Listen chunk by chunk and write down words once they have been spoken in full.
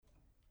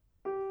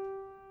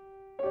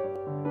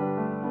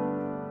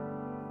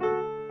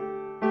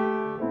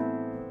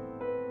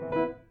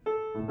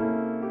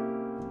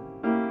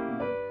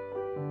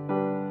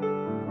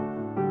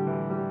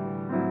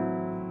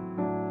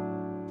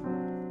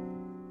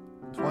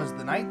'Twas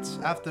the night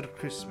after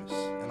Christmas,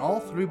 and all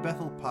through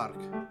Bethel Park,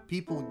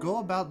 people go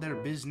about their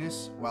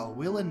business while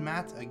Will and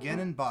Matt again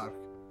embark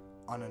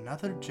on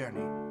another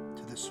journey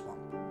to the swamp.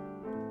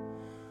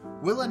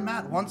 Will and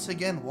Matt once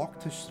again walk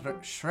to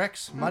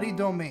Shrek's muddy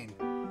domain,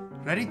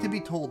 ready to be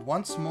told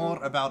once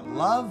more about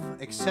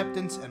love,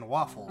 acceptance, and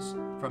waffles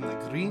from the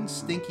green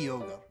stinky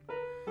ogre.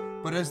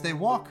 But as they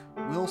walk,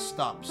 Will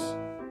stops.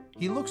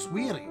 He looks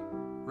weary,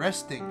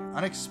 resting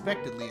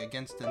unexpectedly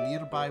against a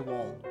nearby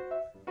wall.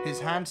 His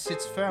hand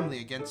sits firmly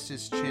against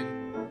his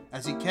chin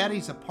as he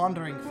carries a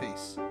pondering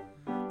face.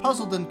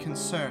 Puzzled and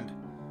concerned,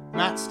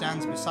 Matt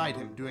stands beside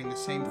him doing the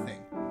same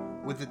thing.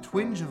 With a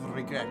twinge of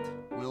regret,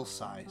 Will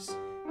sighs.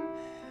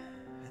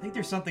 I think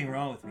there's something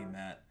wrong with me,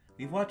 Matt.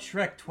 We've watched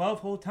Shrek 12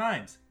 whole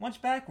times, once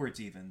backwards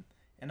even,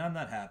 and I'm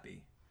not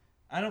happy.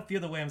 I don't feel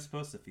the way I'm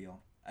supposed to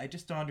feel. I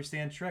just don't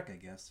understand Shrek, I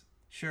guess.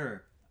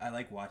 Sure, I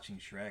like watching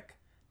Shrek,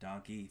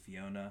 Donkey,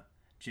 Fiona,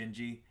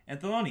 Gingy, and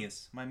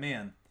Thelonious, my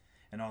man,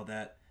 and all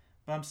that,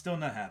 but I'm still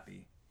not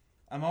happy.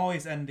 I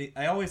always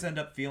end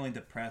up feeling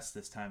depressed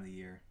this time of the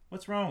year.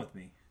 What's wrong with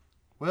me?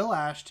 Will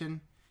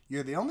Ashton,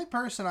 you're the only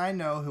person I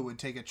know who would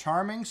take a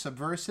charming,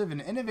 subversive,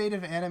 and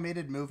innovative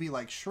animated movie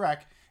like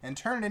Shrek and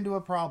turn it into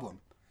a problem.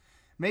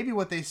 Maybe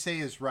what they say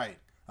is right.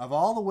 Of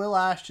all the Will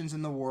Ashtons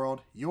in the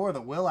world, you're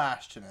the Will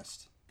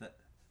Ashtonist.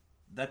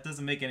 That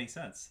doesn't make any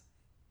sense.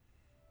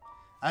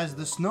 As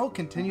the snow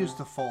continues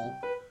to fall,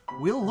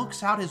 Will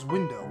looks out his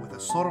window with a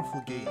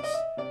sorrowful gaze.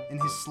 In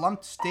his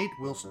slumped state,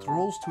 Will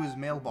strolls to his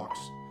mailbox,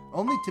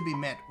 only to be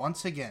met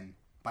once again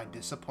by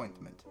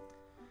disappointment.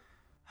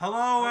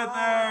 Hello in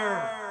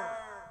there!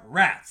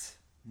 Rats!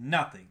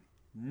 Nothing.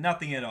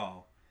 Nothing at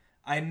all.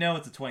 I know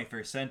it's the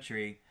 21st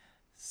century,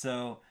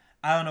 so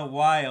I don't know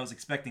why I was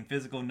expecting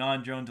physical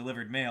non-drone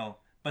delivered mail,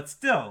 but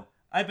still,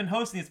 I've been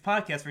hosting this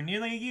podcast for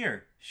nearly a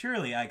year.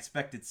 Surely I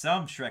expected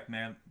some Shrek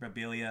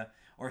memorabilia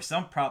or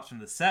some props from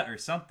the set or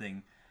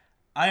something.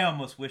 I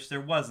almost wish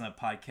there wasn't a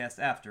podcast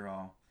after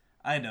all.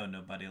 I know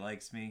nobody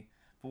likes me,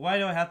 but why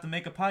do I have to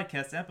make a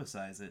podcast to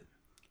emphasize it?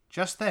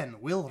 Just then,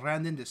 Will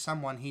ran into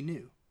someone he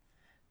knew.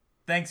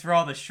 Thanks for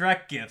all the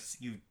Shrek gifts,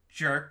 you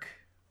jerk.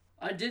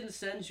 I didn't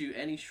send you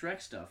any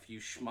Shrek stuff, you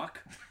schmuck.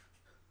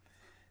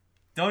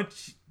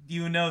 Don't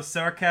you know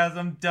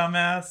sarcasm,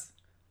 dumbass?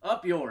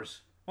 Up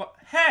yours. What?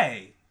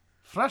 Hey!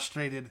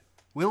 Frustrated,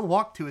 Will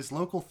walked to his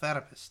local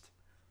therapist.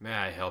 May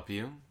I help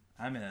you?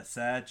 I'm in a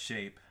sad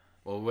shape.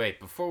 Well, wait.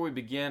 Before we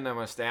begin, I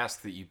must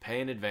ask that you pay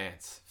in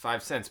advance.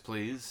 5 cents,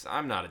 please.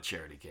 I'm not a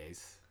charity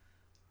case.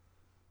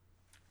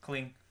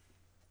 Cling.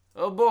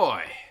 Oh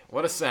boy,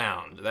 what a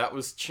sound. That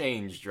was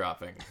change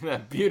dropping.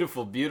 That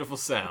beautiful, beautiful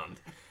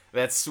sound.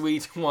 That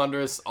sweet,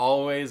 wondrous,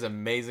 always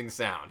amazing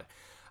sound.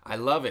 I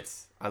love it.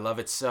 I love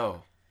it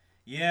so.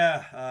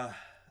 Yeah,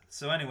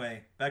 so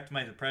anyway, back to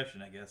my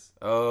depression, I guess.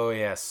 Oh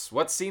yes.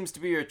 What seems to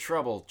be your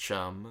trouble,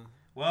 chum?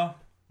 Well,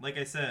 like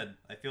I said,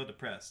 I feel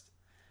depressed.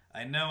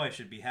 I know I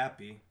should be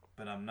happy,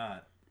 but I'm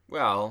not.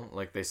 Well,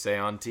 like they say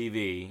on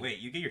TV. Wait,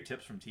 you get your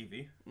tips from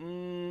TV?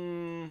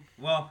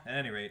 Well, at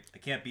any rate, I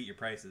can't beat your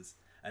prices.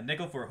 A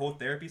nickel for a whole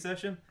therapy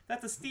session?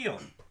 That's a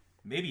steal.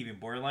 Maybe even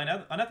borderline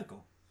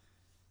unethical.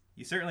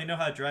 You certainly know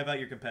how to drive out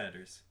your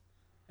competitors.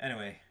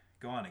 Anyway,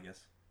 go on, I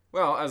guess.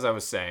 Well, as I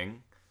was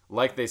saying,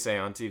 like they say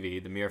on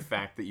TV, the mere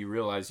fact that you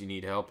realize you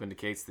need help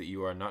indicates that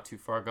you are not too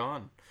far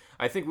gone.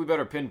 I think we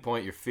better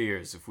pinpoint your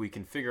fears. If we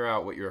can figure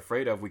out what you're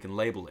afraid of, we can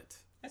label it.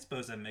 I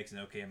suppose that makes an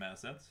okay amount of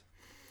sense.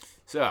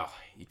 So,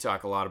 you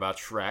talk a lot about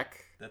Shrek.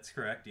 That's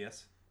correct,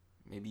 yes.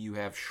 Maybe you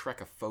have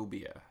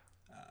Shrekophobia.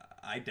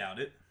 I doubt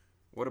it.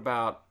 What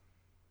about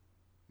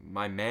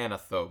my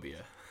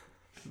manophobia?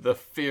 The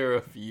fear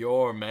of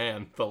your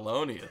man,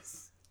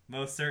 Thelonious.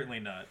 Most certainly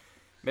not.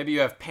 Maybe you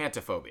have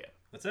pantophobia.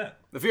 What's that?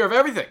 The fear of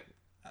everything.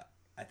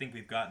 I think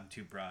we've gotten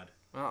too broad.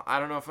 Well, I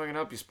don't know if I can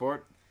help you,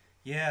 sport.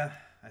 Yeah,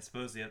 I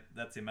suppose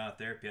that's the amount of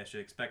therapy I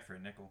should expect for a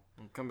nickel.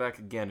 I'll come back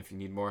again if you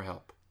need more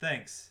help.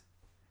 Thanks.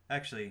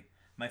 Actually,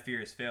 my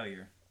fear is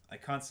failure. I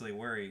constantly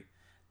worry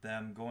that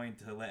I'm going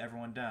to let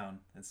everyone down.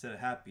 Instead of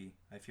happy,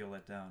 I feel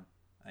let down.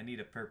 I need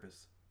a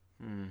purpose.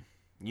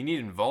 You need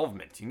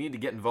involvement. You need to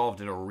get involved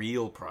in a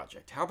real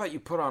project. How about you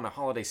put on a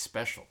holiday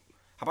special?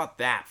 How about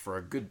that for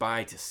a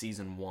goodbye to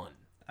season 1?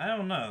 I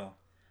don't know.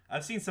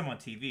 I've seen some on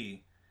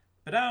TV,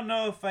 but I don't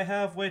know if I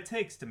have what it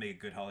takes to make a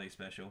good holiday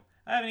special.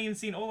 I haven't even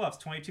seen Olaf's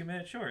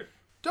 22-minute short.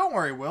 Don't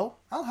worry, Will.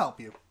 I'll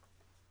help you.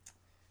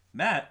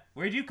 Matt,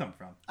 where'd you come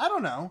from? I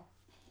don't know.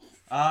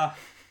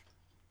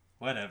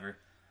 Whatever.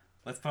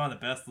 Let's put on the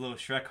best little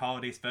Shrek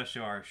holiday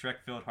special our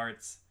Shrek-filled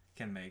hearts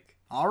can make.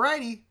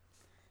 Alrighty.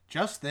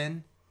 Just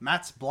then,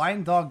 Matt's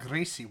blind dog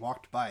Gracie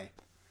walked by.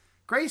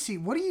 Gracie,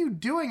 what are you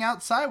doing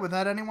outside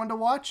without anyone to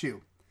watch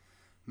you?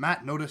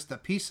 Matt noticed a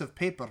piece of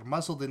paper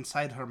muzzled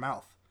inside her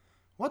mouth.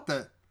 What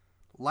the?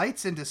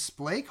 Lights and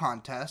display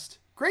contest?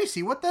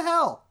 Gracie, what the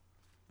hell?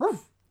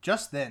 Roof.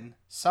 Just then,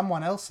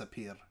 someone else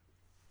appeared.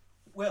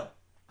 Will,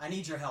 I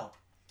need your help.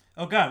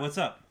 Oh God, what's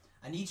up?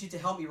 I need you to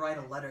help me write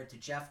a letter to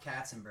Jeff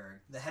Katzenberg,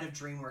 the head of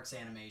DreamWorks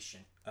Animation.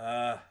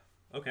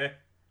 Okay.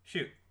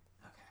 Shoot.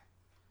 Okay.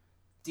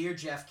 Dear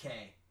Jeff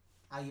K,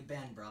 how you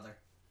been, brother?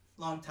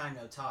 Long time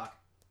no talk.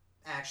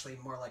 Actually,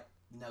 more like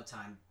no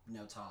time,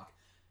 no talk.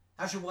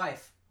 How's your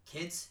wife?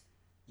 Kids?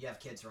 You have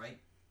kids, right?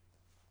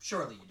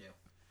 Surely you do.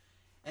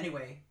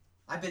 Anyway,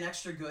 I've been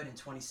extra good in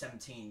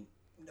 2017,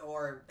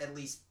 or at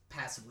least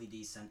passively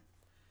decent.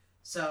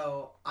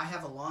 So, I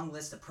have a long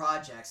list of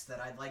projects that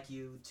I'd like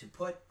you to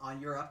put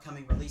on your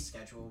upcoming release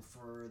schedule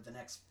for the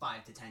next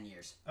 5 to 10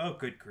 years. Oh,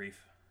 good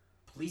grief.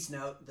 Please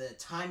note the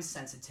time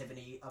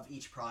sensitivity of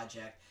each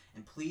project,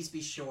 and please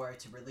be sure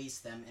to release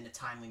them in a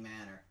timely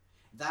manner.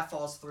 If that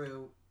falls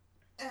through,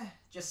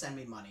 just send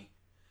me money.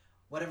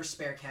 Whatever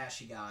spare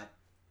cash you got.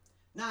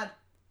 Not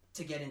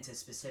to get into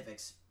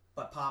specifics,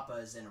 but Papa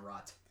is in a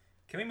rut.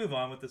 Can we move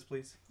on with this,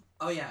 please?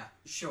 Oh yeah,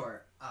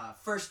 sure.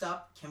 First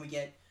up, can we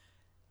get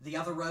The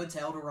Other Road to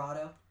El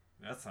Dorado?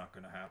 That's not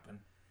going to happen.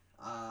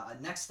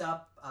 Next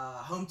up,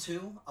 Home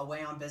 2,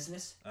 Away on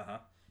Business. Uh-huh.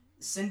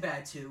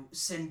 Sinbad 2,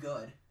 Sin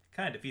Good.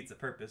 Kind of defeats the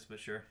purpose, but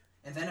sure.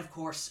 And then, of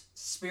course,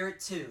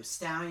 Spirit 2,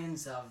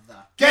 Stallions of the...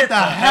 Get the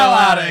hell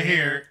out of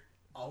here!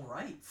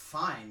 Alright,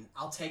 fine.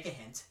 I'll take a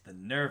hint. The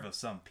nerve of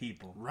some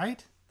people.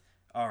 Right?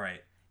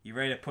 Alright, you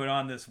ready to put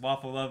on this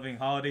waffle-loving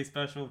holiday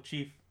special,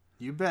 Chief?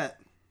 You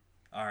bet.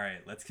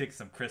 Alright, let's kick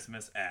some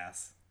Christmas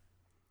ass.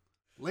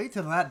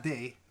 Later that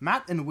day,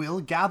 Matt and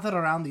Will gather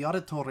around the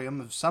auditorium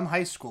of some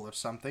high school or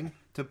something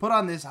to put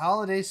on this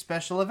holiday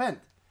special event.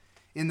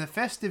 In the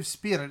festive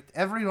spirit,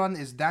 everyone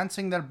is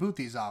dancing their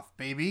booties off,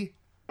 baby.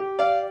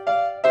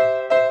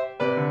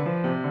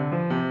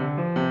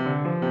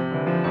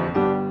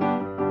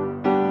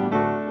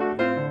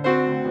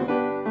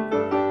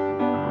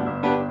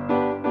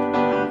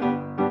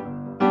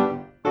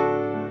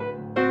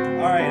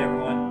 Alright,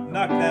 everyone,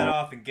 knock that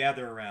off and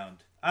gather around.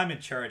 I'm in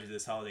charge of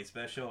this holiday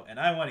special, and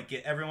I want to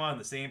get everyone on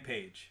the same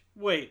page.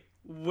 Wait,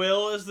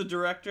 Will is the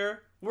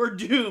director? We're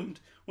doomed.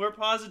 We're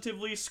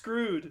positively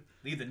screwed.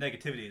 Leave the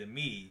negativity to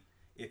me,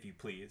 if you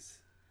please.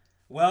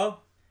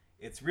 Well,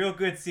 it's real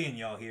good seeing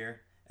y'all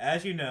here.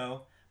 As you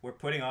know, we're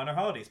putting on our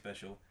holiday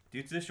special.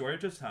 Due to the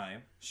shortage of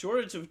time,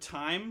 Shortage of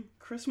time?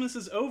 Christmas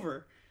is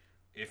over.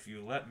 if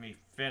you let me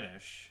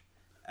finish.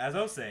 As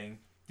I was saying,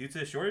 due to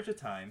the shortage of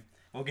time,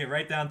 we'll get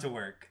right down to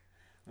work.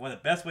 One of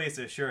the best ways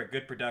to assure a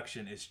good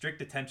production is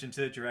strict attention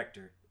to the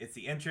director. It's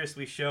the interest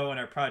we show in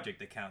our project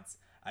that counts.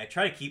 I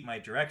try to keep my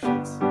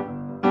directions.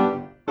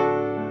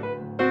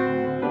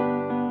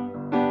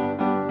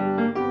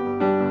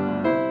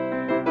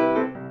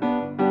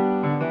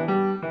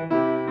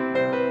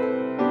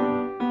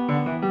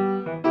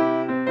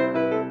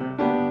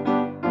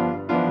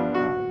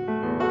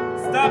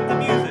 Stop the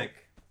music!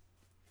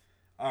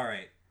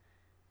 Alright.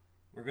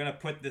 We're gonna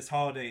put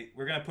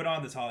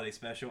on this holiday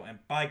special, and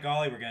by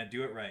golly, we're gonna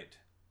do it right.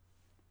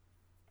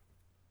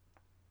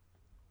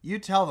 You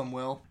tell them,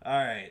 Will.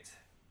 Alright.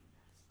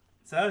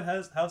 So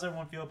how's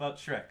everyone feel about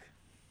Shrek?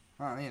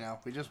 Well, you know,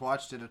 we just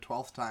watched it a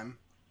 12th time.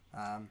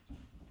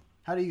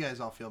 How do you guys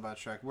all feel about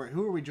Shrek?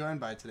 Who are we joined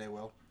by today,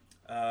 Will?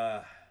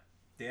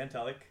 Dan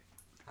Tulloch,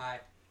 Hi.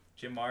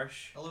 Jim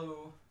Marsh,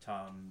 Hello.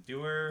 Tom A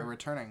Dewar.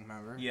 returning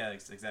member. Yeah,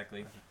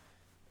 exactly.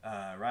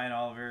 Ryan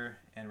Oliver,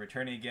 and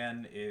returning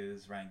again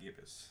is Ryan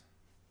Gabus.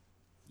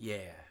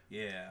 Yeah.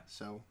 Yeah.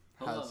 So,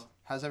 Hello.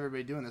 how's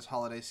everybody doing this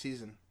holiday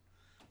season?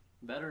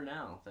 Better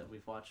now that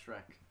we've watched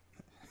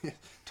Shrek.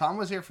 Tom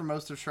was here for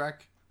most of Shrek.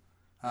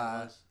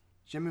 Was.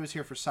 Jimmy was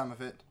here for some of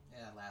it.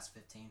 Yeah, last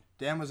 15.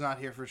 Dan was not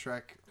here for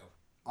Shrek. No.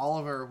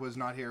 Oliver was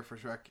not here for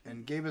Shrek.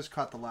 And Gabus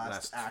caught the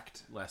last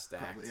act. Last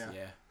act, Probably, yeah.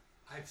 yeah.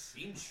 I've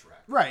seen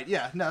Shrek. Right,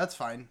 yeah. No, that's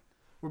fine.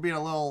 We're being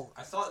a little...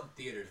 I saw it in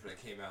theaters when it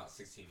came out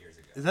 16 years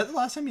ago. Is that the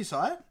last time you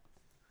saw it?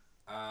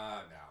 No,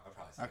 I've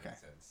probably seen Okay. it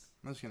since.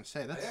 I was going to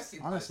say, I that's actually-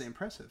 honestly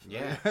impressive.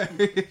 Yeah.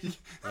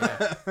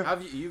 Yeah.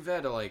 Have you've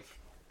had to like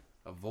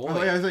avoid?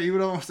 Oh, yeah, I thought you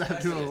would almost have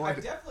to I've avoid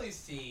it. definitely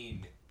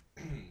seen...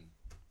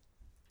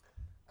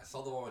 I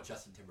saw the one with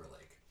Justin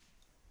Timberlake.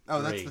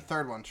 Oh, that's Three. the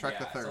third one. Shrek yeah,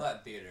 the I saw third. that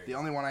in theater. The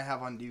only one I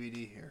have on DVD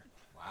here.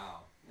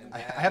 Wow. And I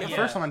then- have the Yeah.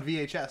 first one on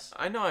VHS.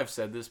 I know I've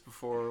said this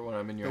before when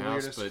I'm in your The house,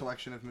 weirdest but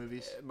collection of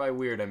movies. by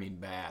weird I mean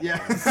bad. Yeah,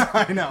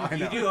 I know.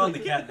 You do own the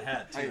Cat in the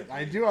Hat, too.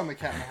 I do on the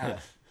Cat in the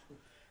Hat.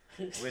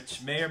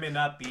 Which may or may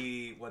not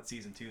be what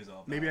season 2 is all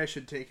about. Maybe I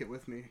should take it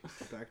with me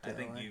back to I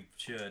think LA. you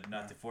should,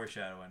 not to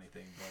foreshadow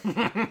anything,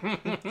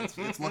 but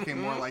It's looking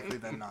more likely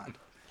than not.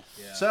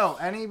 yeah. So,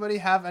 anybody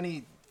have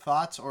any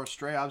thoughts or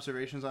stray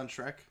observations on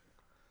Shrek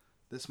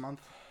this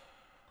month?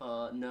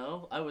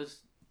 No, I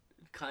was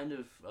kind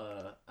of,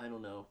 I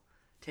don't know,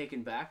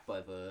 taken back by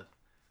the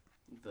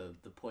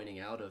pointing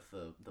out of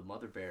the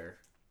mother bear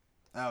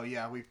Oh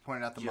yeah, we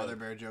pointed out the Joke. Mother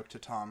Bear joke to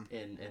Tom.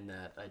 in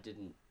that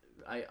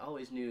I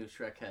always knew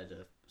Shrek had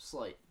a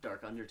slight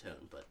dark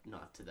undertone, but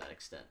not to that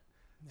extent.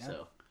 Yeah.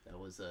 So that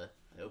was, it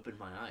opened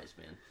my eyes,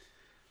 man.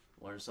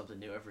 Learn something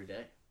new every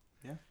day.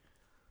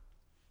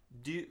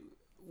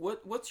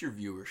 What's your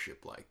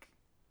viewership like?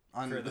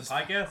 On For the this-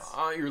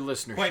 podcast, Your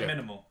listenership. quite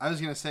minimal. I was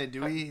gonna say,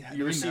 do we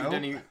received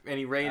know?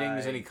 any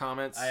ratings? I- Any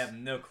comments? I have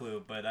no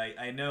clue, but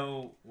I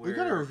know We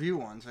got to review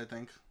ones, I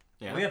think.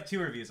 Yeah. We have 2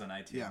 reviews on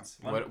iTunes. Yeah.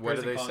 One What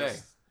do person they called say?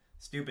 us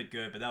Stupid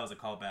Good, but that was a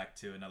callback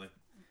to another.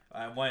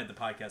 I wanted the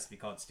podcast to be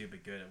called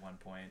Stupid Good at one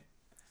point.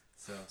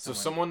 So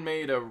someone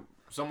made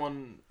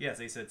someone. Yes,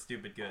 they said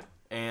Stupid Good.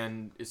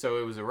 And so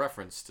it was a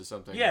reference to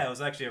something. Yeah, it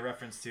was actually a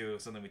reference to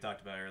something we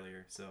talked about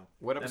earlier. So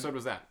What episode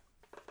was that?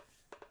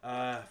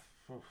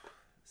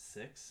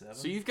 6, 7.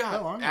 So you've How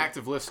long got ago?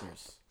 active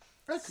listeners.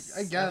 I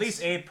guess. At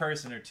least a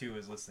person or two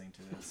is listening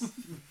to this.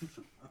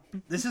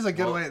 This is a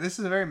good Well- way. This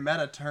is a very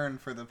meta turn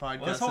for the podcast.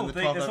 Well, this whole in the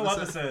thing, 12th this whole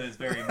episode. episode is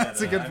very meta.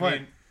 That's a good I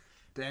point. mean,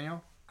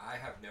 Daniel? I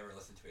have never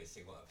listened to a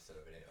single episode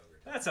of it over.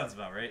 that sounds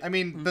about right. I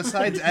mean,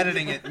 besides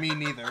editing it, me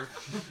neither.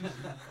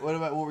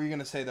 What were you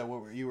gonna say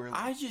though? You were.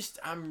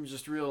 I'm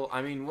just real.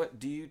 I mean, what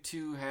do you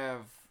two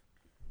have?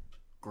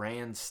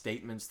 Grand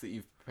statements that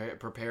you've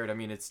prepared. I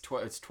mean, it's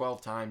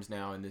 12 times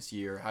now in this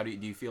year. How do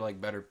you feel like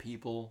better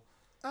people?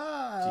 Do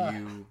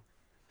you?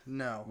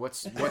 No.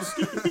 What's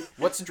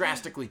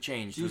drastically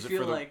changed? Do you Was it feel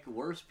for the? like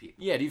worse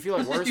people? Yeah. Do you feel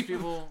like worse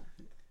people?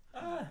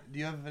 Do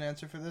you have an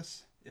answer for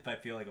this? If I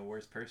feel like a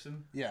worse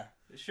person, Yeah.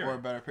 sure. Or a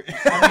better.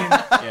 I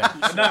mean, Yeah.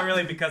 but not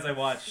really because I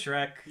watched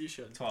Shrek You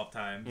should. 12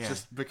 times. Yeah.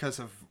 Just because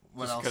of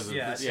what Just else? because of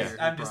Yeah, this it's year just,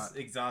 he I'm just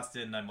brought.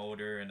 exhausted and I'm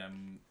older and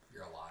I'm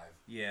You're alive.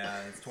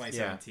 it's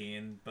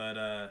 2017.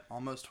 But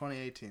Almost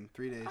 2018.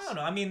 3 days. I don't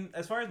know. I mean,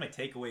 as far as my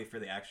takeaway for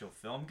the actual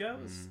film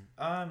goes,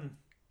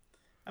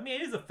 I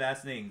mean, it is a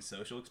fascinating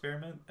social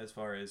experiment as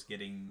far as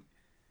getting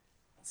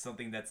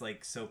something that's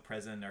like so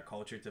present in our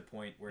culture to a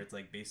point where it's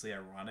like basically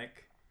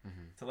ironic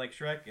to like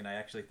Shrek, and I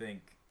actually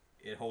think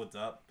it holds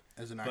up.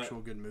 As an But- actual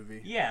good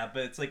movie. Yeah,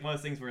 but it's like one of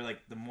those things where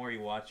like the more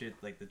you watch it,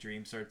 like the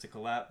dream starts to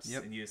collapse,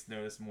 Yep. and you just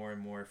notice more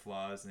and more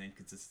flaws and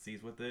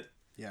inconsistencies with it.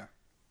 Yeah.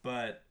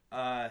 But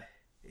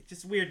it's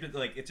just weird that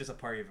like it's just a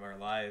part of our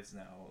lives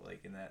now,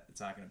 like in that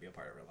it's not going to be a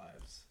part of our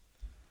lives.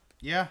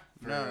 Yeah.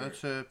 No, For-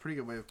 that's a pretty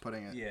good way of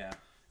putting it. Yeah.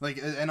 Like,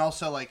 and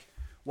also like,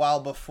 while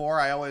before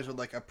I always would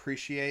like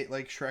appreciate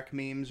like Shrek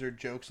memes or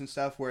jokes and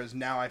stuff, whereas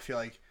now I feel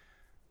like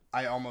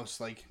I almost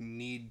like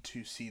need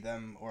to see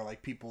them, or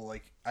like people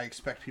like I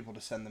expect people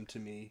to send them to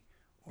me.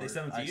 Or They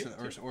send them to I you?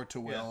 send- or to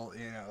Will.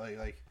 You know,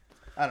 like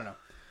I don't know.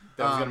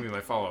 That was gonna be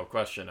my follow-up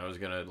question. I was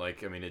gonna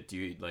like. I mean, do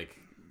you like?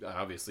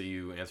 Obviously,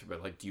 you answered,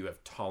 but like, do you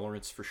have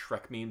tolerance for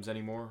Shrek memes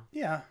anymore?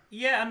 Yeah.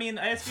 Yeah, I mean,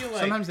 I just feel like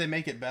Sometimes they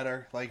make it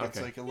better. Like it's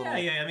Okay. like a little.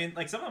 yeah. I mean,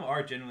 like some of them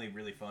are genuinely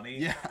really funny.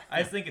 Yeah. I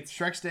just think it's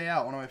Shrek's Day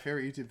Out, one of my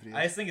favorite YouTube videos.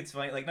 I just think it's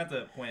funny. Like not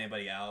to point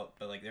anybody out,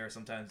 but like there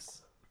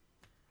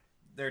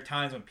are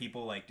times when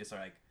people like just are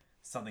like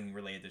something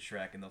related to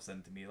Shrek, and they'll send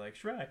it to me like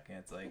Shrek, and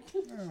it's like,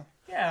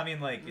 yeah, I mean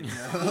like it's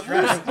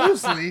Shrek,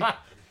 Loosely,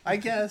 I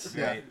guess.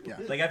 Yeah. right? Yeah.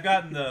 Like I've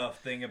gotten the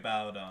thing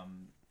about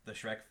the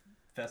Shrek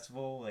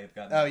festival. Like I've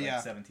gotten Oh, it, like, yeah.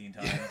 17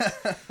 times.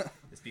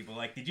 There's people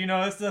like, did you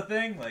know this is a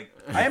thing? Like,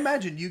 I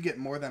imagine you get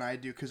more than I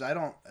do because I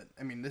don't.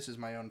 I mean, this is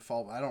my own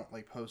fault. But I don't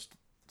like post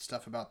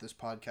stuff about this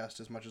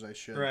podcast as much as I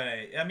should.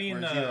 right? I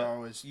mean, Whereas you're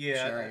always yeah,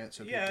 sharing it.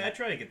 So yeah. people- I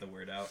try to get the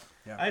word out.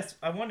 Yeah.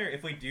 I wonder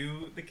if we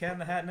do the Cat in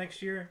the Hat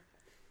next year,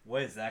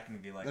 what is that going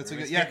to be like? That's a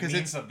We're good- gonna yeah, get 'cause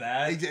memes of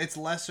that. It's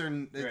lesser.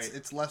 It's Right.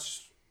 it's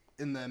less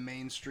in the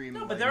mainstream. No,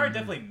 like- but there are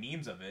definitely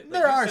memes of it. Like,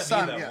 There you are sent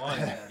some, me that yeah.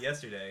 one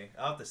yesterday.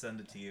 I'll have to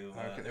send it to you.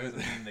 Okay. There was a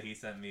meme that he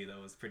sent me that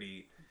was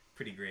pretty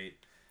great.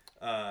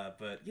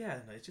 But yeah,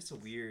 no, it's just a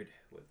weird.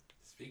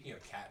 Speaking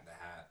of Cat in the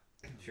Hat,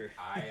 Sure.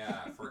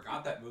 I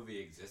forgot that movie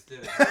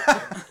existed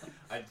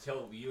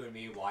until you and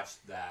me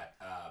watched that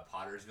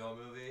Pottersville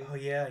movie. Oh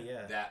yeah,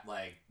 yeah. That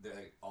like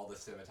all the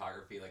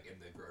cinematography like in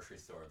the grocery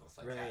store looks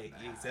like Cat Right. in the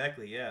Hat.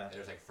 Exactly. Yeah. And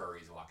there's like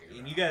furries walking around.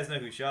 And you guys know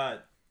who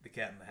shot the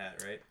Cat in the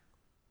Hat, right?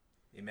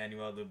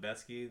 Emmanuel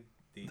Lubezki,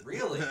 the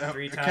Really? The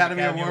three-time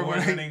Academy Academy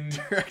Award-winning Award-winning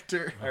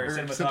director or or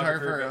cinematographer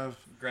cinematographer of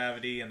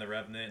Gravity and The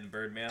Revenant and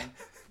Birdman.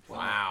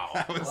 Wow,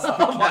 That was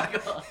Oh my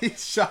god. he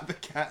shot the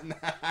cat in the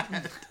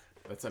hat.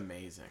 that's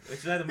amazing.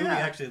 Which the movie Yeah.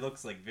 actually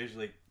looks like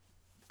visually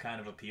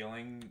kind of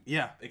appealing,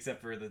 Yeah.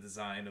 except for the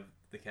design of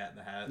the Cat in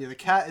the Hat. Yeah, the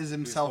cat is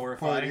himself.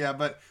 horrifying. Yeah,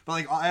 but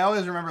like I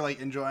always remember like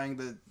enjoying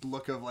the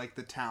look of like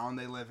the town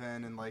they live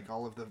in and like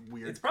all of the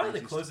weird. It's probably the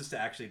crazy stuff. closest to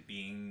actually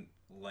being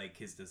like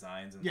his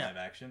designs in Yeah. live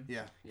action.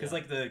 Yeah, Because Yeah.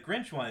 like the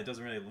Grinch one, it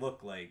doesn't really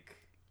look like.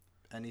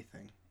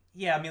 anything.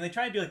 Yeah, I mean they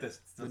try to do like the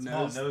The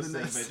small nose- nose the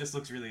thing, nose. but it just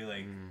looks really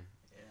like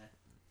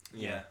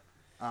Yeah.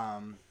 yeah.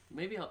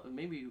 Maybe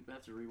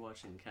after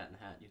rewatching Cat in the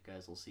Hat, you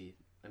guys will see.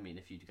 I mean,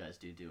 if you guys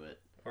do it,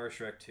 Or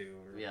Shrek 2.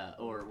 Or... yeah,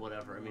 or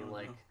whatever. I mean,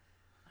 like,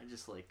 I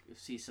just like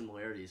see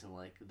similarities in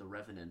like The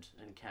Revenant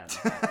and Cat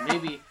in the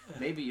Hat.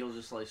 maybe you'll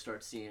just like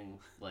start seeing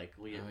like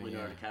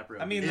Leonardo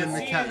DiCaprio. I mean, in the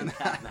the Cat in in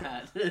Cat in the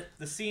Hat.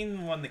 The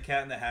scene when the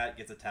Cat in the Hat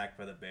gets attacked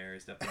by the bear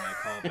is definitely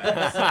my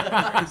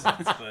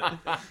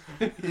callback.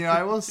 But You know,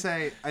 I will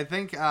say I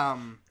think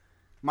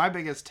my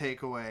biggest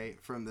takeaway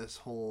from this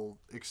whole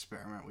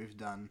experiment we've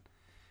done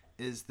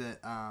is that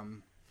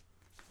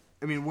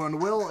I mean, when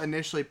Will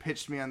initially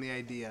pitched me on the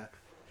idea,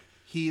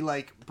 he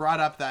like brought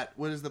up that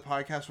what is the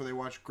podcast where they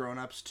watch Grown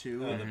Ups too?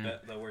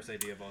 the worst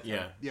idea of all time.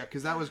 Yeah, Yeah,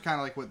 because that was kind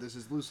of like what this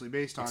is loosely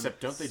based on. except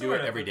don't they do Sort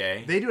it of. every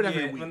day? They do it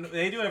every Yeah, week. when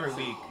they do it every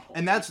week.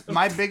 And that's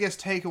my biggest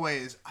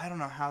takeaway is I don't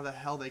know how the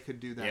hell they could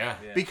do that. Yeah.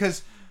 Yeah.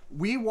 Because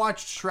we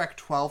watched Shrek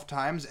 12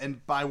 times,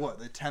 and by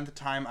the 10th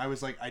time, I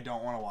was like, I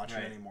don't want to watch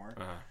Right. it anymore.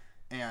 Uh-huh.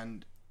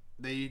 And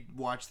they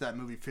watch that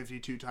movie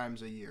 52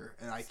 times a year,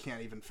 and I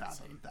can't even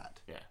fathom that.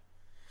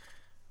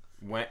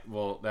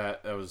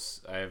 That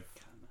was. I have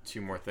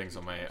two more things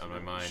on my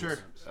mind. Sure.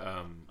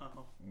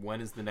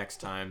 When is the next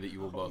time that you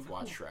will both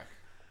watch Shrek?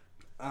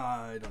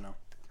 I don't know.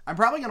 I'm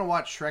probably gonna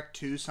watch Shrek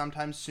 2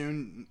 sometime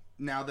soon.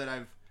 Now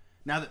that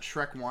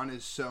Shrek 1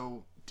 is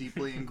so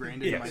deeply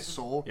ingrained into my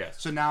soul.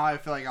 Yes. So now I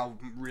feel like I'll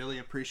really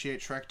appreciate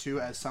Shrek 2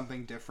 as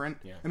something different.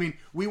 Yeah. I mean,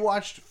 we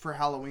watched for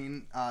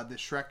Halloween the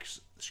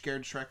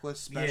Scared Shrekless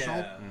special,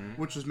 Yeah.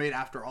 which was made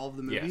after all of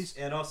the Yes. movies.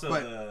 And also,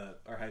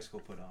 But- our high school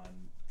put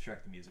on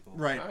Shrek the Musical.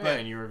 Right. Oh, but yeah,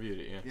 and you reviewed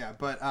it. Yeah. yeah,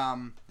 but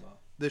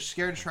the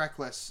Scared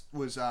Shrekless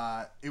was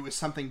it was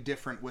something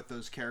different with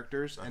those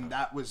characters, and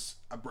that was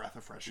a breath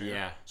of fresh air.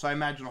 Yeah. So I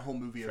imagine a whole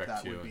movie of Shrek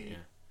that 2, would be yeah.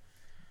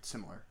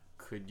 similar.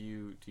 Do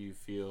you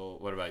feel?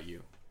 What about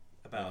you?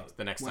 About.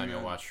 The next When time you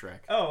the- watch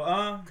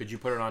Shrek, Could you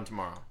put it on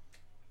tomorrow?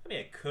 I mean,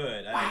 I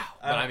could.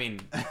 But I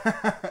mean,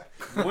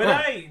 would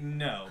I?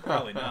 No,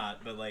 probably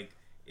not. But like,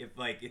 if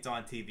like it's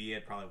on TV,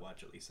 I'd probably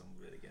watch at least some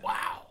of it again.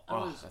 wow.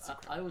 I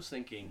That's was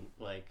thinking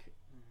like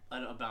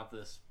about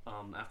this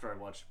after I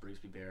watched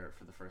Brigsby Bear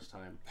for the first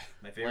time.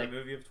 My favorite Like-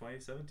 movie of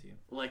 2017.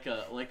 Like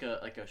a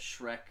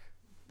Shrek,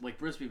 like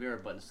Brigsby Bear,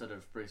 but instead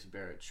of Brigsby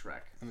Bear, it's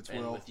Shrek, And it's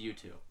Will. with you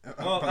two.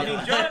 Well, I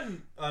mean,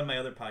 John on my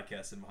other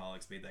podcast,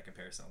 Maholics, made that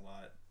comparison a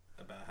lot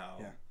about how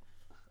Yeah.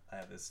 I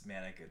have this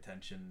manic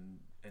attention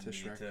and To need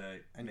Shrek to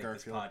and make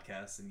Garfield. this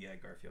podcast, and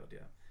Garfield, yeah.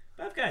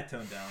 But I've kind of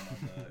toned down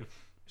on the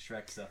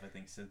Shrek stuff, I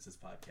think, since this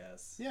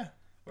podcast. Yeah.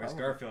 Whereas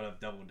probably. Garfield, I've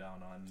doubled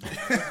down on.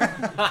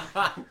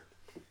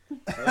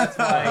 So that's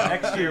why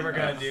next year we're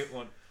gonna do.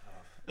 Well,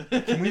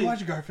 Can we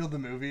watch Garfield the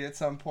movie at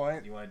some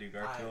point? you want to do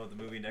Garfield the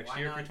movie next why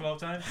year for not? 12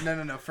 times?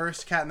 No.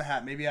 First Cat in the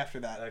Hat. Maybe after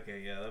that.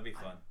 Okay, yeah, that'll be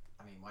fun.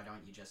 I mean, why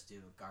don't you just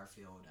do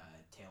Garfield,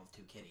 Tale of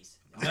Two Kitties?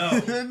 No.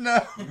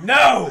 No.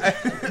 No.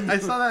 I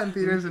saw that in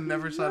theaters and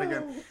never saw it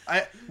again.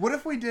 What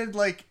if we did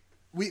like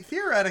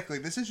theoretically?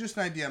 This is just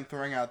an idea I'm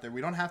throwing out there.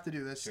 We don't have to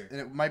do this, Sure. and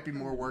it might be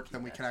more work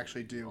than we can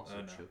actually do. Also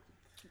Oh, no. true.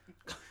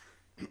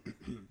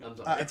 I'm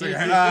sorry. It's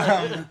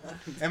okay.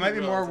 It might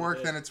be more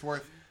work than it's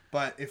worth.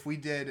 But if we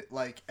did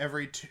like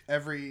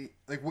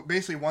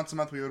basically once a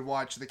month we would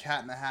watch The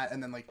Cat in the Hat,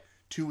 and then like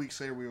 2 weeks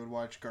later we would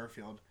watch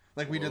Garfield.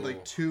 Like we did like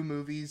Whoa. 2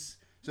 movies.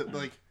 So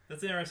like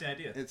That's an interesting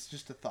idea. it's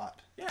just a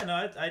thought. Yeah,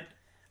 no,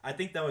 I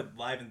think that would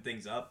liven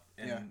things up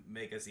and Yeah.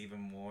 make us even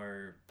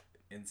more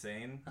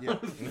insane. Yeah,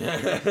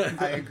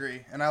 I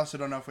agree. And I also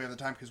don't know if we have the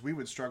time because we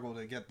would struggle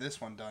to get this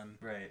one done.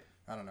 Right.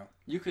 I don't know.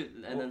 You could,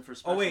 and then for Oh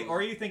specials, wait, or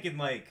are you thinking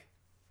like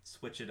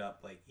switch it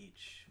up like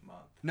each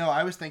month? No,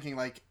 I was thinking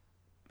like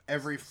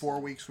every 4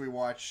 weeks we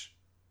watch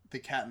The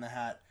Cat in the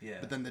Hat. Yeah.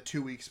 But then the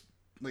 2 weeks,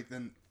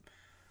 and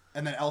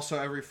then also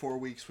every 4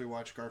 weeks we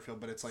watch Garfield.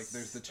 But it's like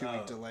there's the 2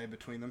 week Oh. delay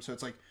between them, so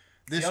it's like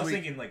See, this I was week.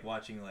 thinking like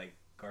watching like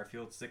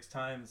Garfield 6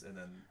 times and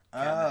then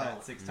Cat in the Hat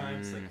Oh. 6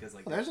 times, like because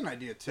like Well, there's an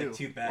idea too. like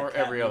 2 bad Or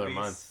cat every other movies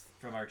month.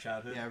 from our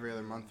childhood. Yeah, every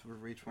other month we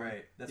reach one.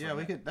 Right. That's Yeah, what I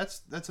we meant. could.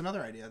 That's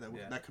another idea that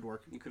Yeah. that could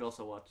work. you could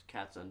also watch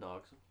Cats and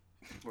Dogs.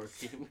 Or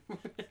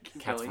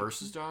Cats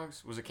versus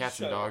dogs? Was it cats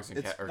and dogs and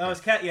It's- cat? Or No,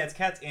 it's cat. Yeah, it's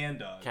cats and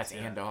dogs. cats yeah.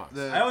 and dogs.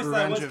 The I always thought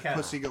it Revenge was of Cat.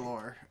 Pussy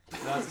Galore.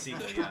 No, it's a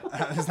sequel.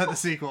 Yeah. Is that the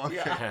sequel? Okay.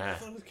 I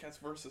thought it was Cats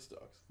versus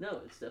Dogs.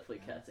 No, it's definitely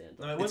Cats and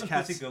No, Dogs. it wasn't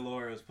Cats- Pussy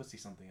Galore. It was Pussy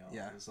something else.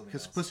 Yeah, It was something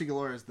because else. Pussy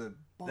Galore is the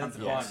Bond That's the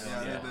film. Bond Yeah,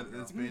 film, yeah.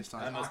 that it's based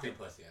I on. must be-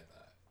 Octopussy, I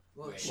thought.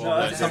 Well, Wait. she- No,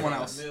 that's that's someone the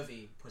else.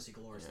 Movie Pussy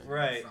Galore is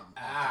Right. from.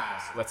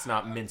 Ah. Let's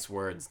not mince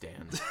words,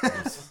 Dan.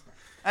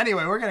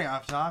 Anyway, we're getting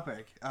off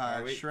topic.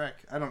 Are we? Shrek.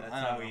 I don't That's know.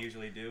 how we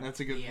usually do.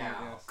 That's a good Yeah.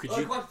 point. Yes. Could Oh,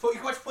 you? you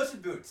can watch Puss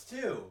in Boots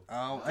too.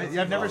 Oh, Pussy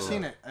I've never Galore.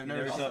 seen it. I've You never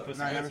never seen saw it. Pussy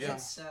No, I Galore? never saw it.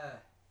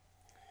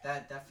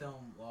 It's that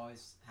film will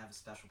always have a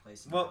special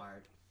place in Well,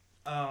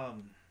 my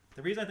heart.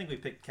 The reason I think we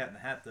picked Cat in the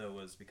Hat though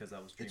was because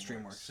that was It's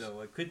DreamWorks. DreamWorks.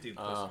 So I could do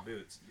Puss Oh. in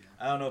Boots.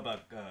 I don't know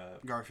about.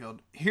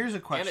 Garfield. Here's a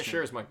question. And it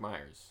shares Mike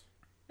Myers.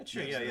 That's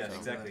true. Yes, Yeah. that's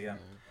Exactly. Yeah.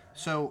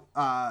 So,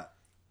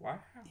 Wow.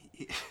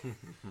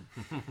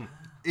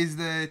 is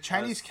the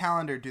Chinese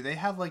calendar? Do they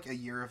have like a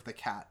year of the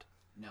cat?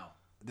 No,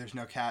 There's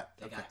no cat.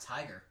 they Okay. got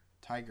Tiger.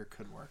 Tiger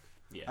could work.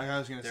 Yeah. I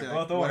was gonna They're say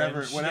both like, whatever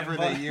orange. whatever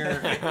Yeah, the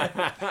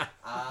but- year.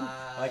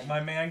 Like my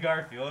man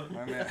Garfield.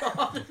 My man.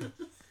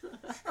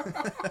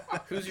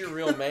 Who's your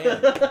real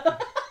man?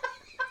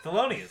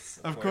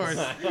 Thelonious. Of course.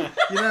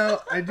 You know,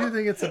 I do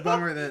think it's a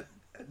bummer that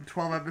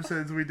 12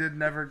 episodes we did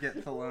never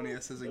get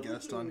Thelonious as a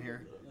guest on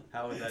here.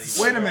 How would that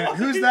even Wait a minute,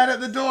 who's that at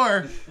the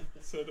door?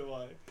 So do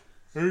I.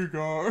 There you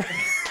go.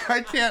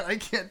 I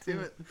can't do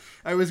it.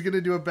 I was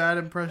gonna do a bad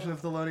impression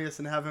of Thelonious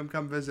and have him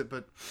come visit,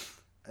 but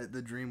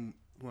the dream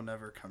will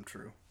never come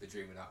true. The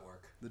dream would not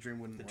work. The dream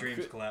wouldn't The work.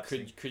 dream's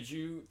collapsing. Could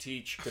you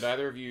teach? Could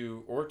either of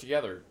you or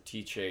together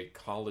teach a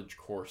college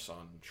course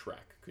on Shrek?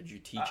 Could you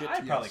teach it?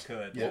 I probably Yes.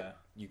 could. Yeah. Yeah.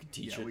 You could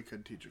teach Yeah, it. we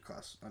could teach a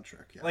class on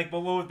Shrek. Yeah. Like, but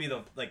what would be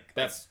the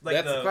That's the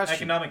the question.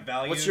 economic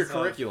values? What's your of-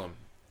 curriculum?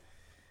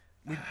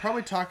 We'd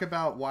probably talk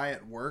about why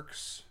it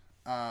works,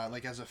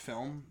 like as a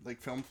film, like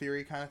film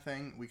theory kind of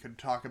thing. We could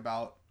talk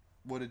about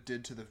what it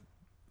did to the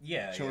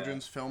Yeah.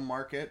 children's film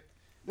market.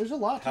 There's a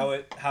lot.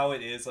 How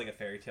it is like a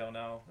fairy tale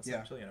now,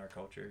 essentially in our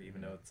culture,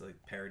 even though it's like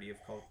parody of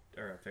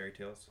fairy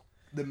tales.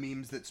 The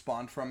memes that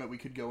spawned from it, we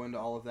could go into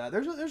all of that.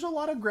 There's a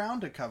lot of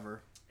ground to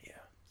cover. Yeah.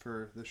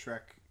 For the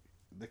Shrek,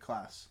 the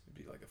class.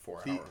 It'd be like a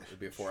 4-hour. It'd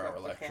be a 4-hour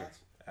lecture.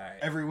 All right.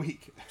 Every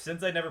week.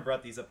 Since I never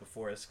brought these up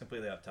before, it's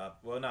completely off topic.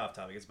 Well, not off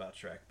topic. It's about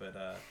Shrek, but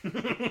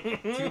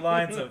 2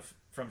 lines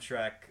from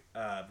Shrek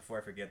before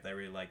I forget that I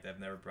really liked that I've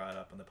never brought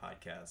up on the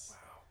podcast.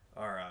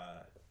 Wow.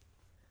 Are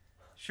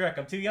Shrek,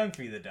 I'm too young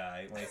for you to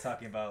die, when he's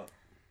talking about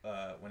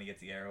when he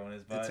gets the arrow in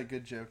his butt. It's a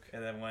good joke.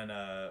 And then when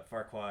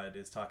Farquaad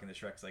is talking to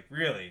Shrek's like,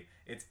 really,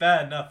 it's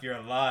bad enough you're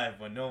alive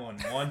when no one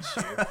wants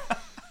you,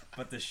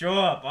 but to show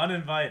up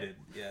uninvited.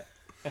 Yeah.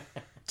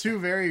 2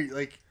 very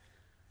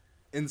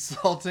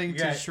insulting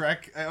to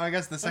Shrek. I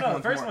guess the second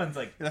one's the first more. one's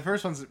like The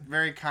first one's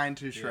very kind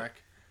to Shrek.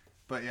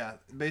 But yeah,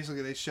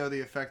 basically they show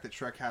the effect that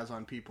Shrek has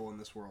on people in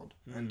this world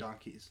and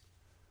donkeys.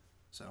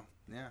 So,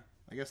 yeah,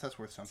 I guess that's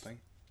worth something.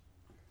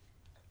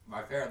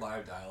 My favorite line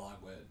of dialogue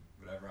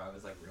whenever I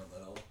was real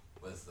little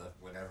was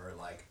whenever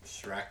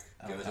Shrek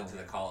goes into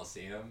the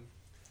Coliseum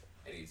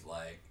and he's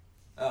like,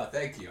 "Oh,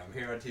 thank you, I'm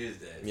here on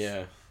Tuesdays."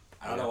 Yeah.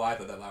 I don't know why I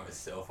thought that line was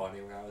so funny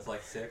when I was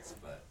 6,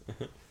 but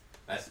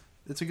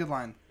It's a good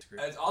line.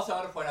 It's also, I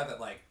want to point out that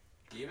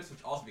Davis would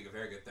also be a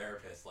very good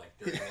therapist.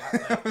 During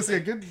that, That was a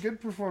good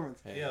performance.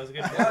 yeah, it was a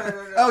good.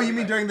 Oh, you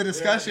mean during the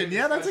discussion?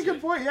 Yeah, that's a good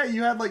point. Yeah,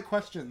 you had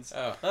questions.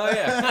 Oh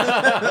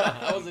yeah.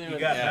 I wasn't even. You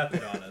got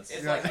method on us.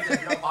 It's like he's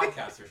a real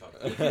podcast or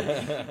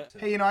something.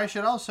 Hey, I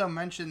should also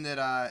mention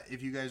that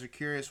if you guys are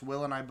curious,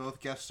 Will and I both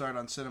guest starred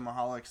on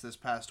Cinemaholics this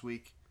past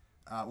week.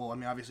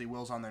 Obviously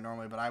Will's on there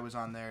normally, but I was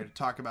on there to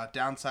talk about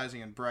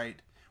Downsizing and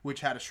Bright,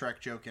 which had a Shrek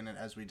joke in it,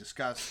 as we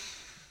discussed.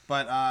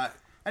 But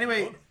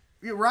anyway,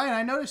 Ryan,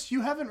 I noticed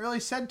you haven't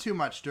really said too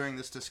much during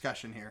this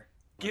discussion here.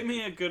 Give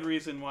me a good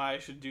reason why I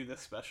should do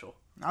this special.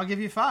 I'll give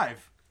you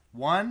 5.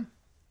 1,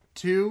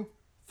 2,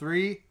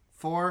 3,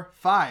 4,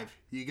 5.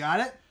 You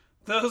got it?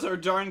 Those are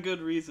darn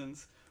good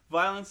reasons.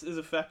 Violence is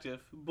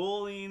effective.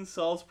 Bullying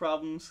solves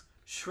problems.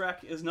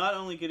 Shrek is not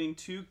only getting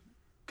too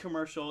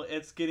commercial,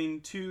 it's getting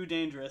too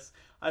dangerous.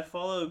 I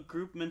follow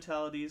group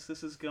mentalities.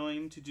 This is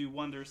going to do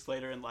wonders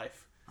later in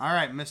life. All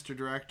right, Mr.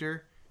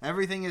 Director.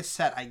 Everything is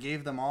set. I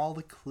gave them all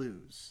the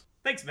clues.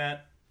 Thanks,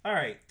 Matt. All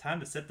right, time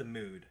to set the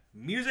mood.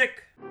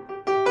 Music.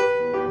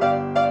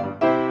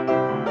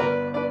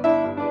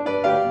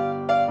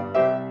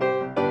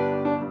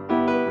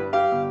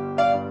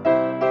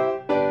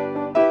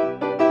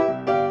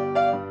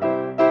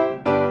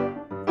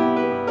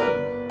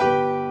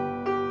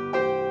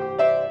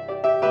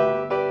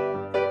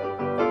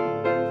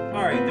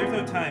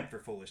 Time for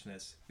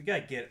foolishness. We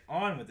gotta get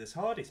on with this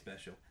holiday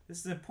special. This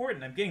is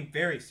important. I'm getting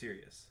very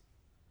serious.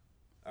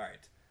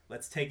 Alright,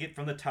 let's take it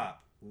from the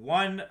top.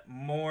 One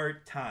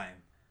more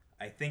time.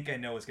 I think I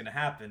know what's gonna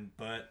happen,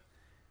 but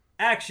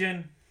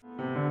action!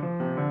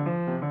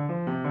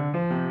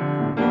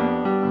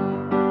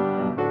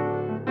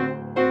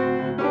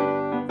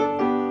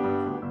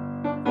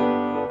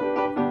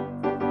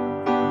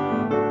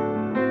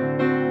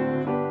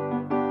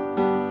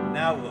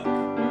 Now look,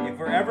 if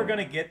we're ever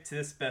gonna get to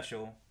this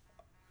special,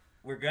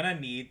 we're gonna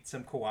need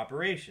some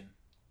cooperation.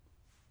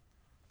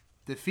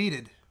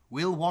 Defeated,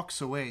 Will walks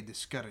away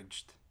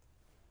discouraged.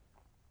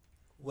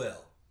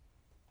 Will,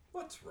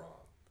 what's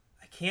wrong?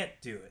 I can't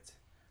do it.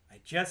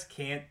 I just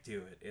can't do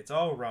it. It's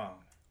all wrong.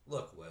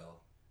 Look, Will,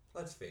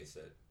 let's face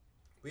it.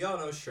 We all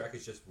know Shrek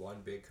is just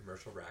one big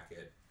commercial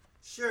racket.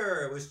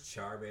 Sure, it was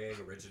charming,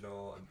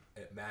 original,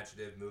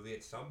 imaginative movie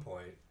at some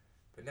point,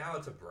 but now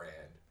it's a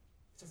brand.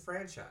 It's a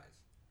franchise.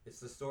 It's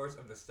the source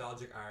of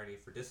nostalgic irony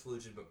for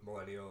disillusioned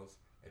millennials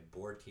and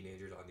bored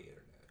teenagers on the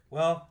internet.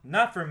 Well,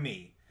 not for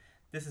me.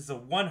 This is a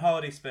one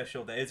holiday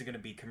special that isn't going to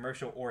be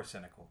commercial or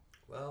cynical.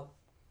 Well,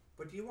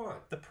 what do you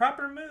want? The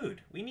proper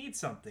mood. We need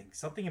something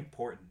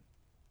important.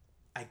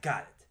 I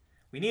got it.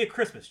 We need a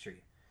Christmas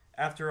tree.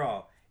 After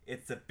all,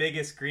 it's the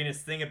biggest,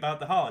 greenest thing about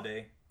the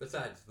holiday.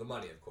 Besides the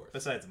money, of course.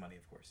 Besides the money,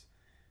 of course.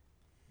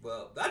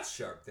 Well, that's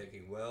sharp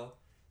thinking, Will.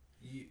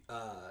 You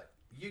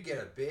get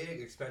a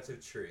big,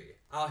 expensive tree.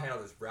 I'll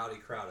handle this rowdy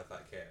crowd if I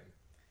can.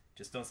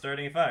 Just don't start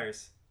any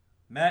fires.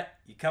 Matt,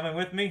 you coming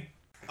with me?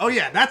 Oh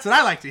yeah, that's what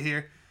I like to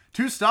hear.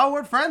 2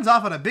 stalwart friends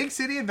off on a big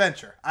city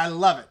adventure. I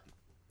love it.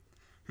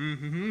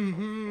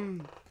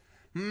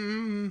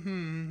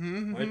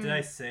 What did I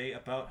say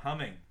about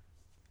humming?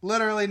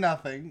 Literally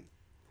nothing.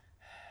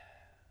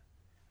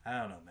 I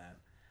don't know, Matt.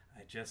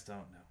 I just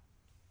don't know.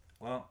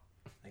 Well,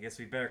 I guess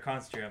we better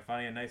concentrate on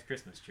finding a nice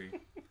Christmas tree.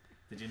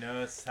 Did you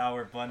notice how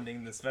we're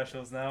blending the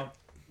specials now?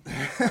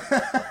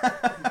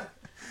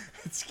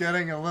 It's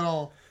getting a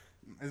little...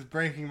 It's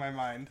breaking my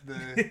mind.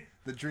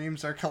 The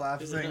dreams are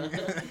collapsing.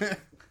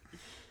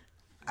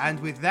 And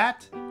with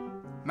that,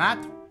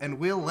 Matt and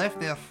Will left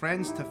their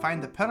friends to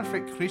find the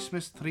perfect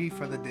Christmas tree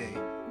for the day.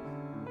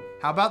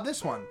 How about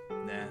this one?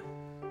 Nah,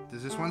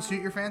 Does this one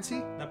suit your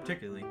fancy? not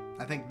particularly.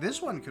 I think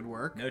this one could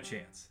work. No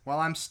chance. Well,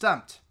 I'm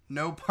stumped.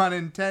 No pun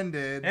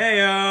intended.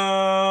 Heyo!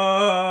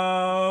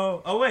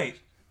 Oh wait,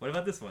 what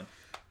about this one?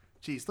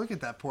 Jeez, look at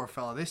that poor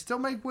fella. They still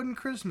make wooden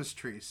Christmas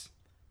trees.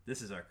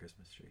 This is our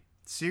Christmas tree.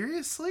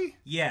 Seriously?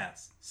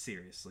 Yes,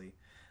 seriously.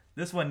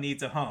 This one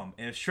needs a home,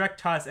 and if Shrek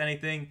taught us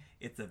anything,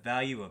 it's the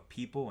value of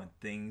people and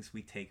things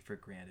we take for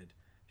granted.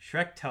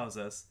 Shrek tells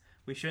us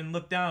we shouldn't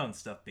look down on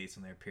stuff based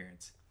on their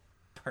appearance.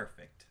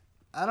 Perfect.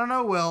 I don't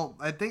know, Will.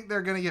 I think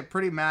they're going to get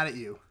pretty mad at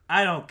you.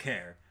 I don't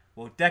care.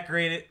 We'll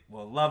decorate it,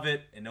 we'll love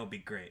it, and it'll be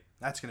great.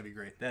 That's going to be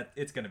great.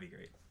 It's gonna be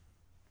great.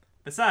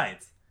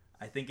 Besides,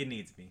 I think it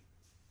needs me.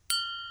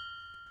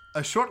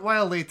 A short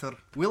while later,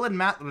 Will and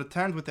Matt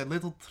returned with a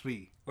little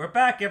tree. We're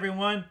back,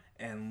 everyone,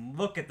 and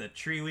look at the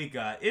tree we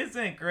got.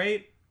 Isn't it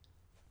great?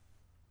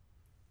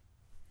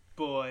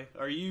 Boy,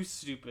 are you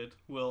stupid,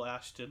 Will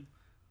Ashton.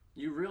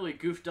 You really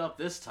goofed up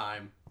this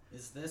time.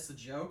 Is this a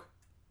joke?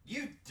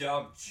 You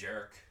dumb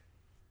jerk.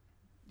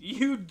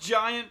 You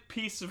giant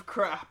piece of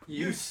crap.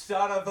 You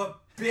son of a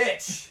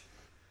bitch.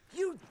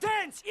 You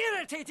dense,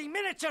 irritating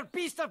miniature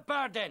beast of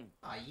burden!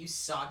 You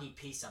soggy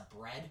piece of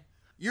bread.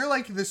 You're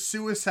like the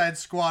Suicide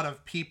Squad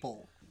of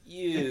people.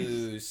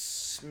 You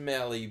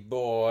smelly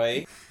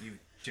boy. You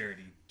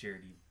dirty,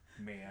 dirty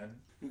man.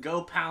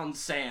 Go pound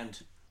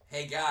sand.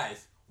 Hey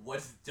guys,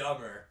 what's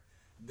dumber?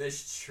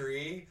 This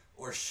tree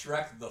or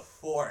Shrek the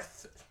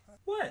Fourth?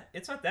 What?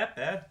 It's not that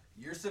bad.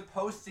 You're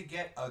supposed to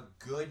get a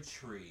good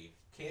tree.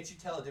 Can't you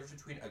tell the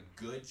difference between a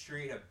good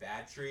tree and a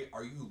bad tree?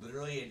 Are you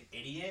literally an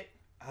idiot?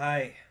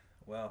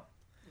 Well,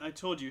 I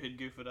told you he'd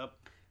goof it up.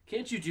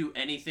 Can't you do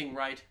anything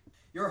right?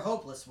 You're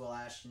hopeless, Will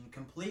Ashton.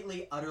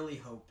 Completely, utterly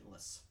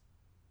hopeless.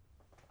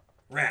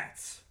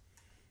 rats.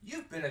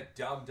 You've been a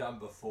dum-dum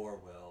before,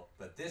 Will,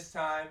 but this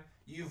time,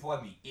 you've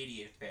won the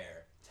Idiot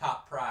Fair.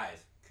 Top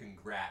prize.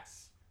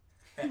 Congrats.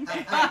 Good one.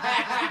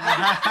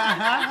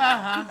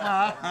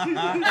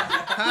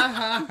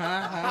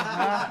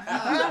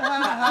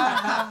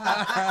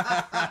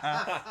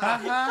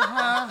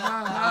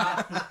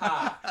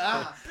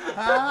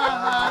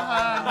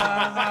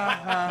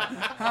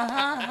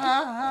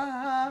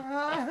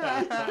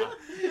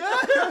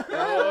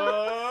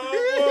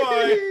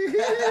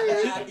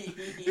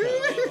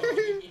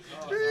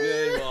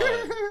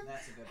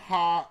 That's a good one.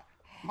 Ha,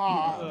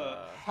 ha,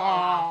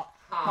 ha.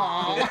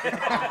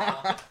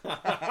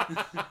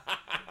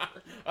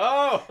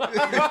 Oh!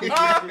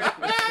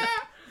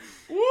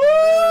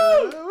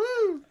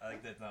 Woo! I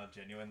like that's not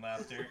genuine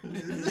laughter.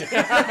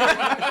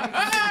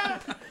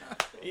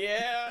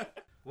 Yeah.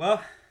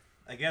 Well,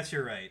 I guess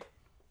you're right.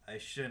 I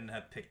shouldn't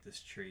have picked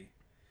this tree.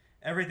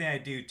 Everything I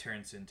do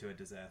turns into a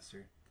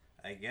disaster.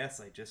 I guess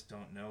I just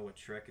don't know what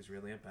Shrek is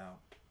really about.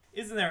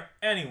 Isn't there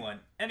anyone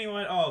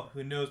at all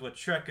who knows what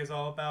Shrek is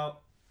all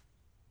about?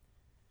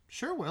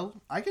 Sure,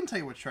 Will. I can tell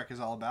you what Shrek is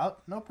all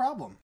about. No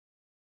problem.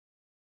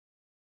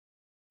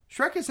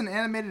 Shrek is an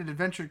animated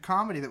adventure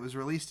comedy that was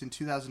released in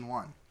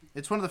 2001.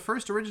 It's one of the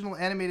first original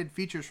animated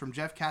features from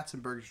Jeff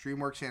Katzenberg's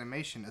DreamWorks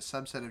Animation, a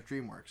subset of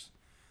DreamWorks.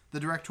 The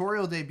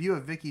directorial debut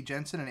of Vicki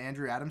Jensen and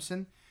Andrew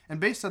Adamson,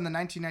 and based on the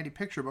 1990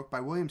 picture book by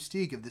William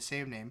Steig of the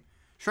same name,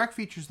 Shrek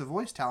features the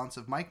voice talents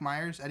of Mike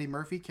Myers, Eddie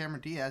Murphy,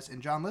 Cameron Diaz,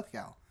 and John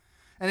Lithgow.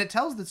 And it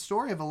tells the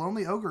story of a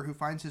lonely ogre who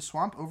finds his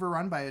swamp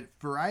overrun by a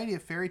variety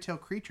of fairy tale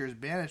creatures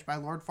banished by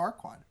Lord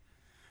Farquaad.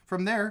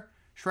 From there,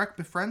 Shrek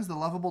befriends the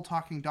lovable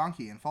talking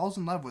donkey and falls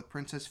in love with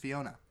Princess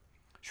Fiona.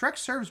 Shrek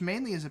serves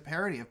mainly as a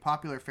parody of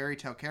popular fairy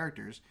tale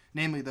characters,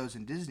 namely those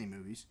in Disney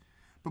movies.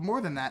 But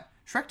more than that,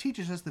 Shrek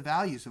teaches us the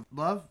values of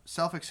love,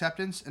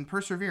 self-acceptance, and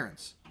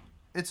perseverance.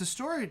 It's a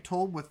story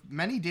told with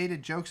many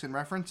dated jokes and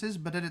references,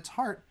 but at its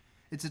heart,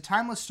 it's a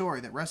timeless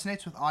story that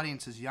resonates with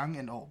audiences young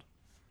and old.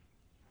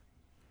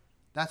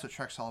 That's what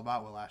Shrek's all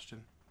about, Will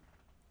Ashton.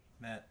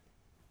 Matt,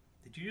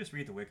 did you just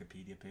read the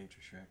Wikipedia page for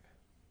Shrek?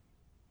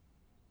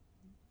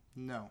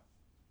 No.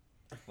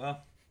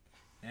 Well,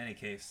 in any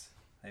case,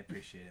 I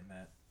appreciate it,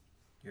 Matt.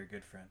 You're a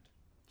good friend.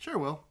 Sure,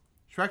 Will.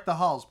 Shrek the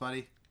Halls,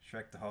 buddy.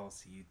 Shrek the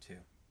Halls to you too.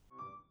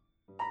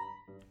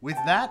 With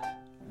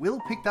that, Will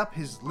picked up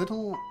his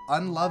little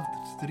unloved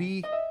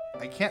tree,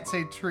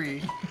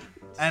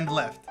 and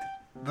left.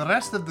 The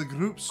rest of the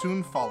group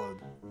soon followed.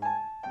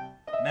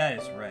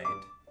 Matt is right.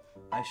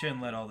 I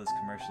shouldn't let all this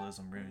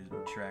commercialism ruin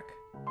Shrek.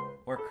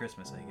 Or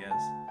Christmas, I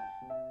guess.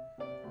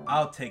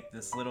 I'll take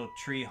this little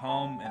tree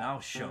home and I'll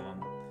show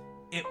him.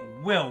 It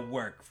will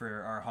work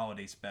for our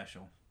holiday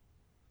special.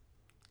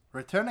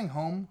 Returning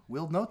home,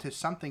 Will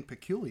noticed something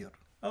peculiar.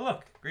 Oh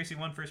look, Gracie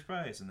won first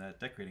prize in that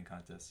decorating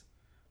contest.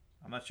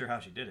 I'm not sure how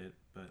she did it,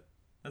 but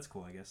that's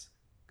cool, I guess.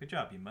 Good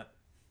job, you mutt.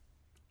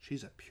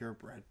 She's a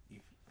purebred.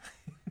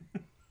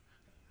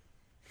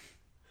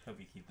 Hope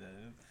you keep that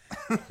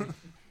in.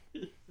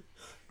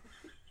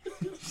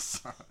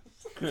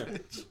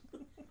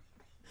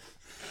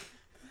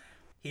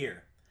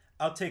 Here,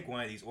 I'll take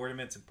one of these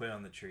ornaments and put it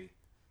on the tree.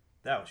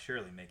 That'll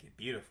surely make it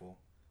beautiful.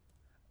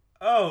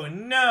 Oh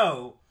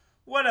no!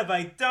 What have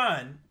I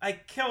done? I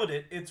killed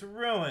it. It's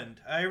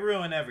ruined. I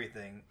ruin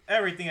everything.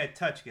 Everything I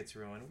touch gets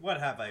ruined. What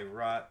have I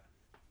wrought?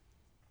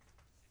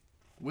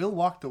 Will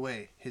walked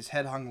away, his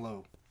head hung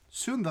low.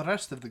 Soon the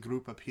rest of the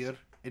group appear,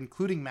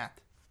 including Matt.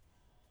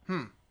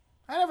 I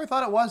never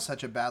thought it was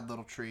such a bad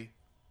little tree.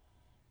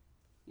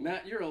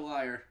 Matt, you're a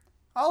liar.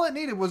 All it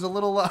needed was a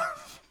little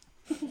love.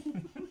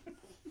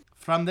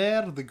 From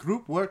there, the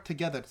group worked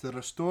together to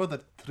restore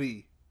the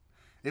tree.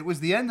 It was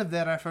the end of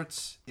their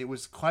efforts. It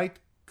was quite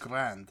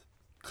grand.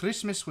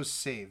 Christmas was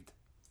saved.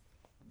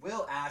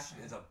 Will Ashton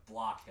is a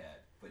blockhead,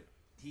 but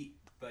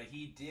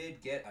he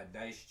did get a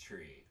nice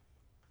tree.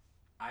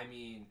 I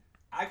mean,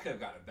 I could have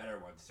gotten a better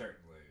one,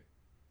 certainly,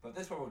 but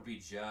this one would be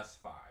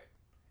just fine.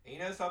 And you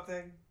know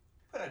something?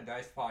 Put a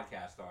nice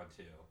podcast on,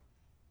 too.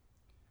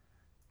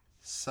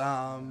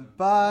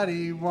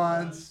 Somebody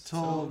once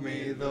told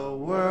me the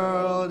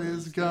world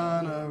is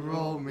gonna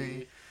roll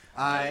me.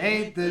 I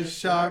ain't the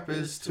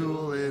sharpest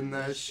tool in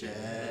the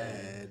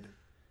shed.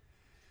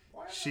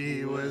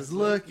 She was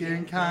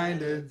looking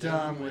kinda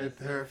dumb with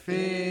her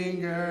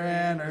finger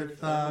and her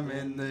thumb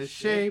in the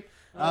shape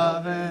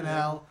of an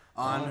L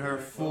on her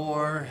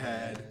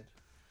forehead.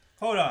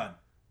 Hold on.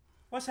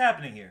 What's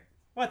happening here?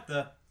 What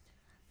the?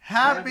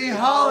 Happy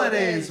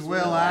holidays,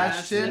 Will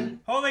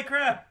Ashton! Holy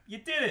crap! You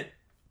did it!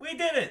 We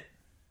did it!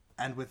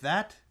 And with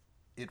that,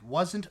 it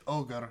wasn't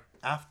ogre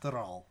after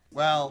all.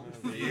 Well,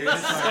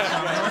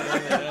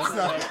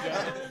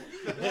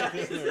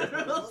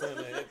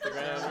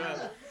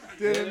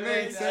 didn't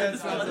make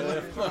sense, was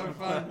it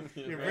fun?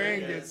 Your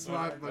brain gets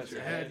smart, but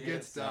your head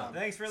gets dumb.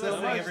 Thanks for So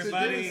listening, much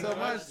everybody. to do, so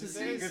much to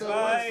see, so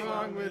Goodbye. what's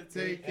wrong with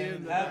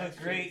taking the Have a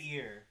back great streets?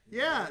 year.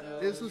 Yeah,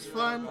 this was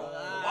fun.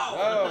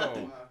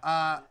 Oh.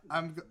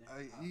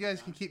 You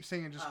guys can keep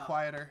singing just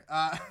quieter.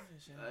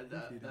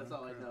 That's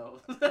all I know.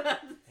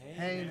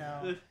 Hey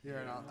now, you're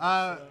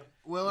an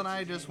Will and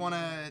I just want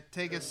to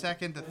take a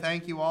second to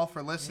thank you all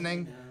for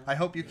listening. I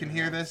hope you can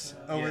hear this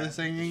over the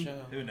singing.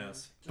 Who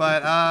knows?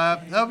 But I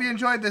hope you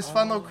enjoyed this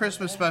fun little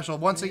Christmas special.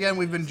 Once again,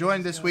 we've been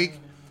joined this week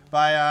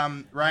by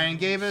Ryan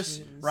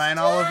Gavis, Ryan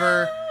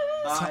Oliver,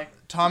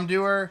 Tom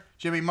Dewar,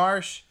 Jimmy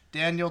Marsh,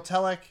 Daniel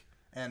Telek,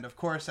 and of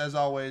course, as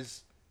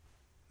always,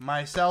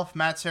 myself,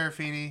 Matt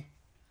Serafini.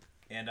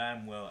 And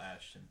I'm Will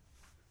Ashton.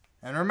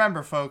 And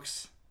remember,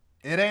 folks,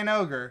 it ain't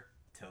ogre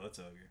Till it's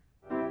ogre.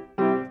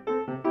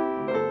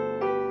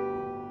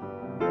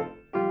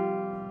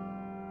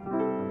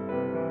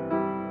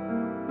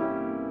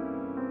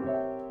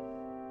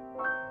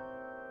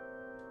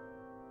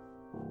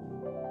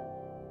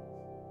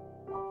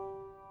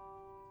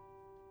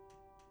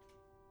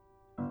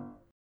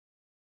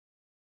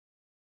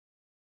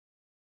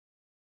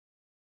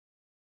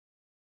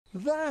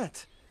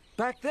 That!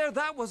 Back there,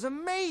 that was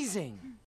amazing!